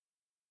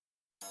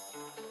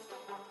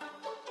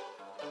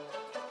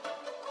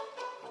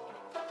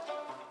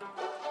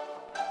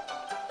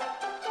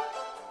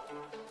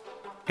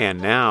And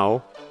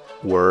now,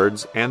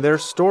 words and their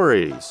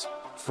stories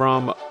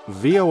from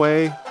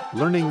VOA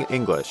Learning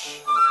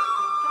English.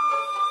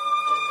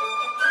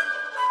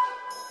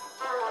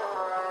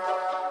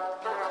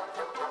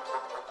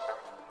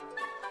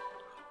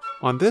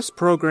 On this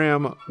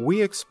program,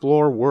 we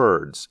explore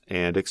words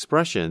and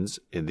expressions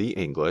in the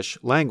English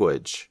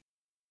language.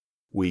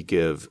 We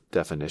give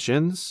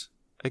definitions,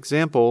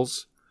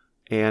 examples,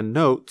 and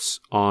notes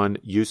on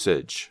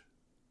usage.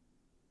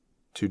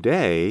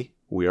 Today,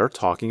 we are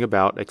talking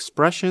about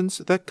expressions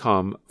that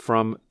come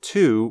from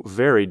two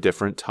very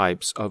different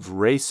types of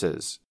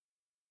races,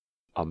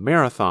 a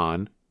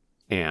marathon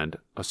and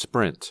a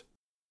sprint.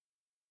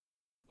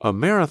 A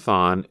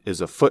marathon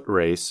is a foot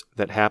race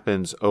that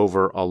happens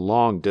over a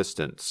long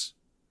distance.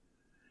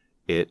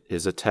 It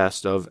is a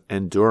test of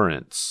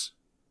endurance.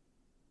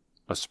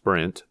 A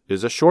sprint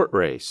is a short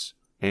race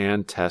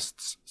and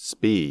tests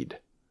speed.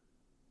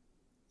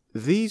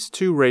 These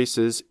two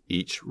races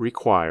each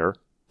require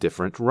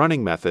different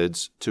running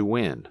methods to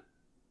win.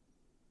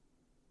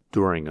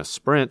 During a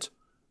sprint,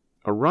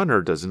 a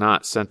runner does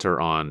not center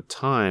on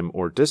time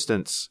or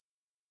distance.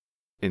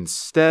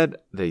 Instead,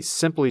 they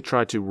simply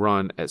try to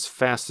run as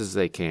fast as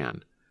they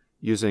can,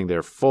 using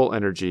their full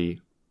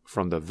energy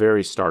from the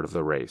very start of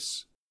the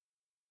race.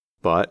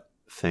 But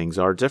things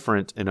are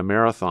different in a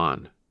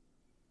marathon.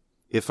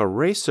 If a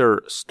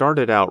racer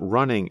started out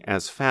running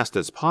as fast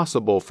as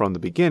possible from the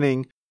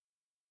beginning,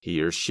 he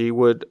or she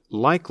would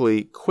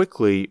likely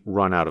quickly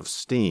run out of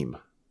steam.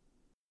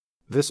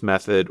 This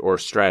method or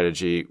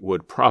strategy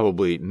would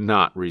probably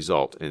not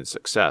result in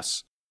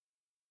success.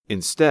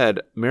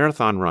 Instead,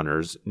 marathon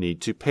runners need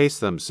to pace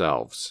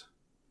themselves.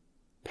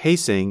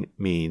 Pacing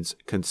means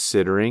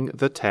considering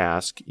the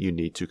task you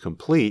need to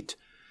complete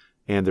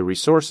and the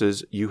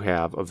resources you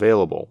have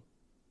available.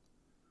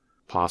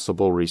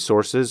 Possible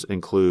resources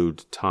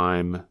include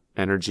time,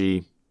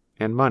 energy,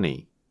 and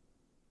money.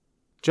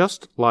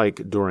 Just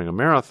like during a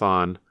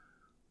marathon,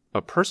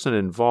 a person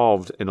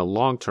involved in a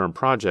long-term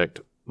project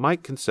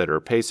might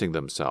consider pacing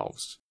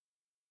themselves.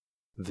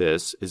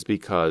 This is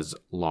because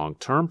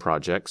long-term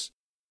projects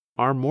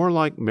are more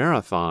like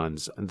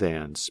marathons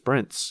than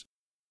sprints.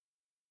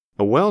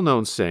 A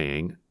well-known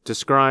saying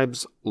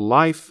describes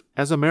life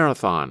as a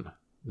marathon,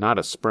 not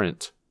a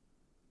sprint.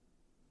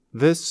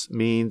 This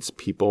means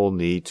people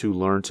need to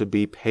learn to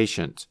be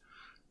patient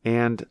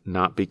and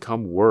not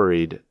become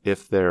worried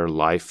if their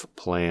life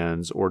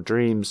plans or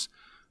dreams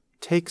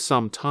take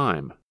some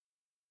time.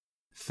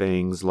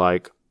 Things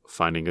like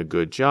finding a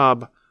good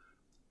job,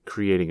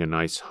 creating a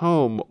nice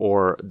home,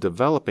 or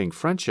developing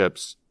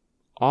friendships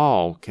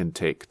all can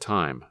take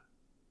time.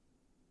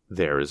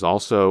 There is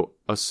also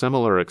a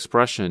similar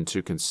expression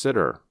to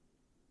consider.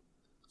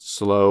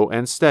 Slow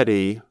and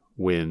steady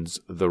wins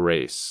the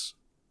race.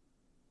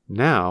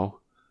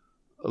 Now,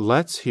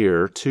 let's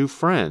hear two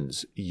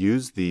friends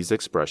use these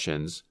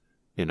expressions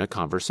in a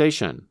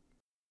conversation.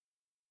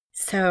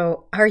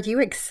 So, are you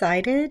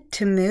excited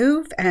to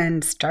move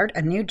and start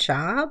a new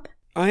job?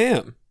 I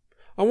am.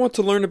 I want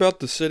to learn about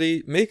the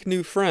city, make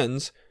new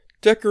friends,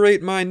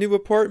 decorate my new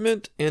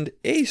apartment, and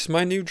ace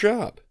my new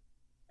job.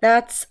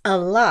 That's a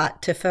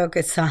lot to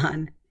focus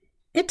on.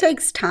 It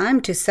takes time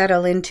to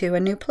settle into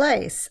a new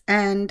place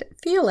and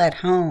feel at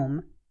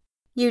home.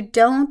 You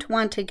don't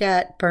want to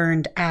get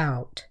burned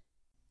out.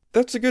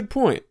 That's a good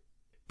point.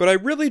 But I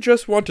really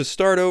just want to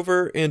start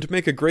over and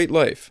make a great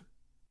life.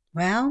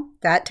 Well,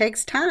 that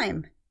takes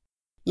time.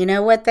 You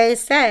know what they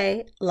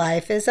say,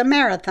 life is a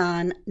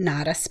marathon,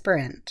 not a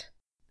sprint.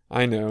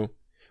 I know.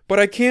 But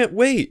I can't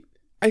wait.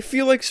 I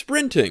feel like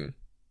sprinting.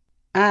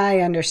 I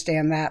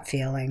understand that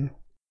feeling.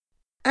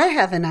 I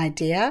have an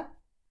idea.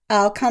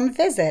 I'll come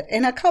visit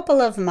in a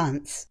couple of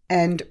months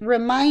and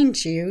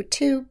remind you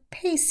to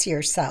pace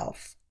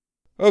yourself.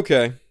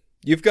 Okay,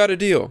 you've got a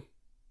deal.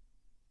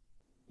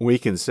 We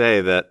can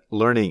say that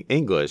learning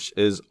English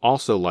is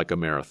also like a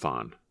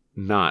marathon,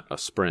 not a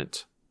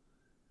sprint.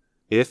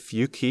 If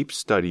you keep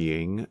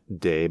studying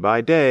day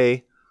by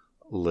day,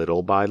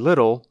 little by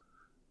little,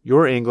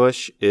 your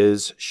English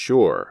is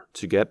sure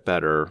to get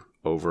better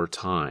over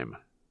time.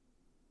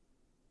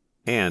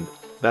 And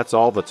that's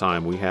all the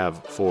time we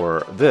have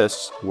for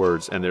this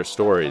Words and Their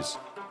Stories.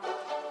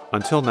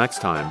 Until next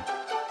time,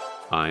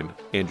 I'm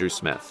Andrew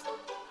Smith.